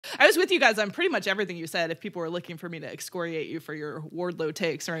I was with you guys on pretty much everything you said. If people were looking for me to excoriate you for your Wardlow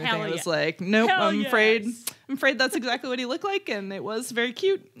takes or anything, I was like, nope, I'm afraid that's exactly what he looked like, and it was very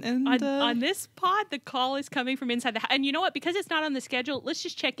cute. And on this pod, the call is coming from inside the house. And you know what? Because it's not on the schedule, let's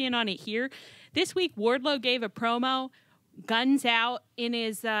just check in on it here. This week, Wardlow gave a promo, guns out in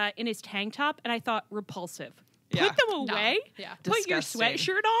his tank top, and I thought, repulsive. Yeah. Put them away. No. Yeah. Put your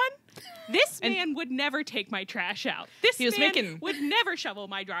sweatshirt on. This man would never take my trash out. This man would never shovel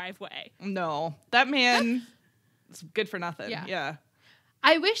my driveway. No, that man is good for nothing. Yeah.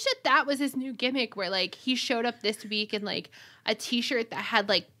 I wish that was his new gimmick where, like, he showed up this week in, like, a T-shirt that had,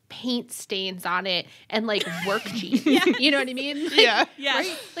 like, paint stains on it and, like, work jeans. You know what I mean? Like, yeah.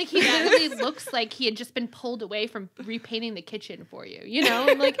 Right? Like, he literally looks like he had just been pulled away from repainting the kitchen for you, you know?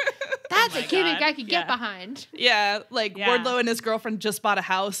 And, like, that's a gimmick I could get behind. Yeah, like, Wardlow and his girlfriend just bought a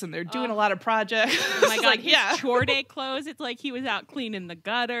house and they're doing a lot of projects. Oh, my God. His chore day clothes, it's like he was out cleaning the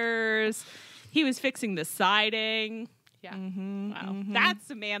gutters. He was fixing the siding. Yeah. Wow.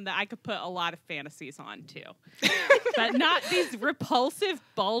 That's a man that I could put a lot of fantasies on, too. But not these repulsive,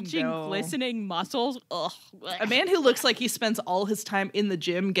 bulging, glistening muscles. Ugh. A man who looks like he spends all his time in the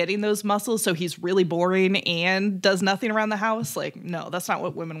gym getting those muscles, so he's really boring and does nothing around the house. Like, no, that's not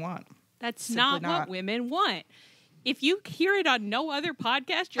what women want. That's not what women want. If you hear it on no other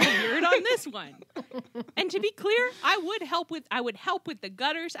podcast, you'll hear it on this one. And to be clear, I would help with the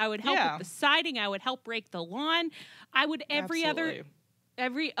gutters. I would help with the siding. I would help rake the lawn. I would every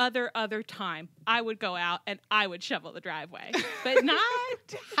other time I would go out and I would shovel the driveway, but not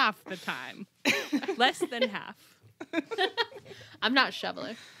half the time. Less than half. I'm not a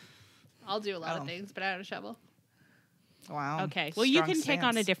shoveler. I'll do a lot of things, but I don't shovel. Wow. Okay. Well, you can take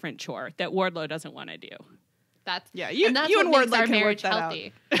on a different chore that Wardlow doesn't want to do. You and Wardlow can work that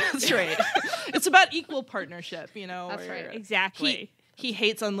healthy. out. That's right. It's about equal partnership, you know. That's right. Exactly. He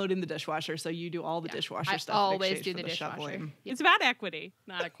hates unloading the dishwasher, so you do all the dishwasher stuff. I always do the dishwasher. It's about equity,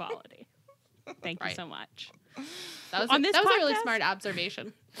 not equality. Thank you so much. That was a really smart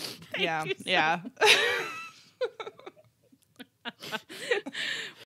observation. Yeah.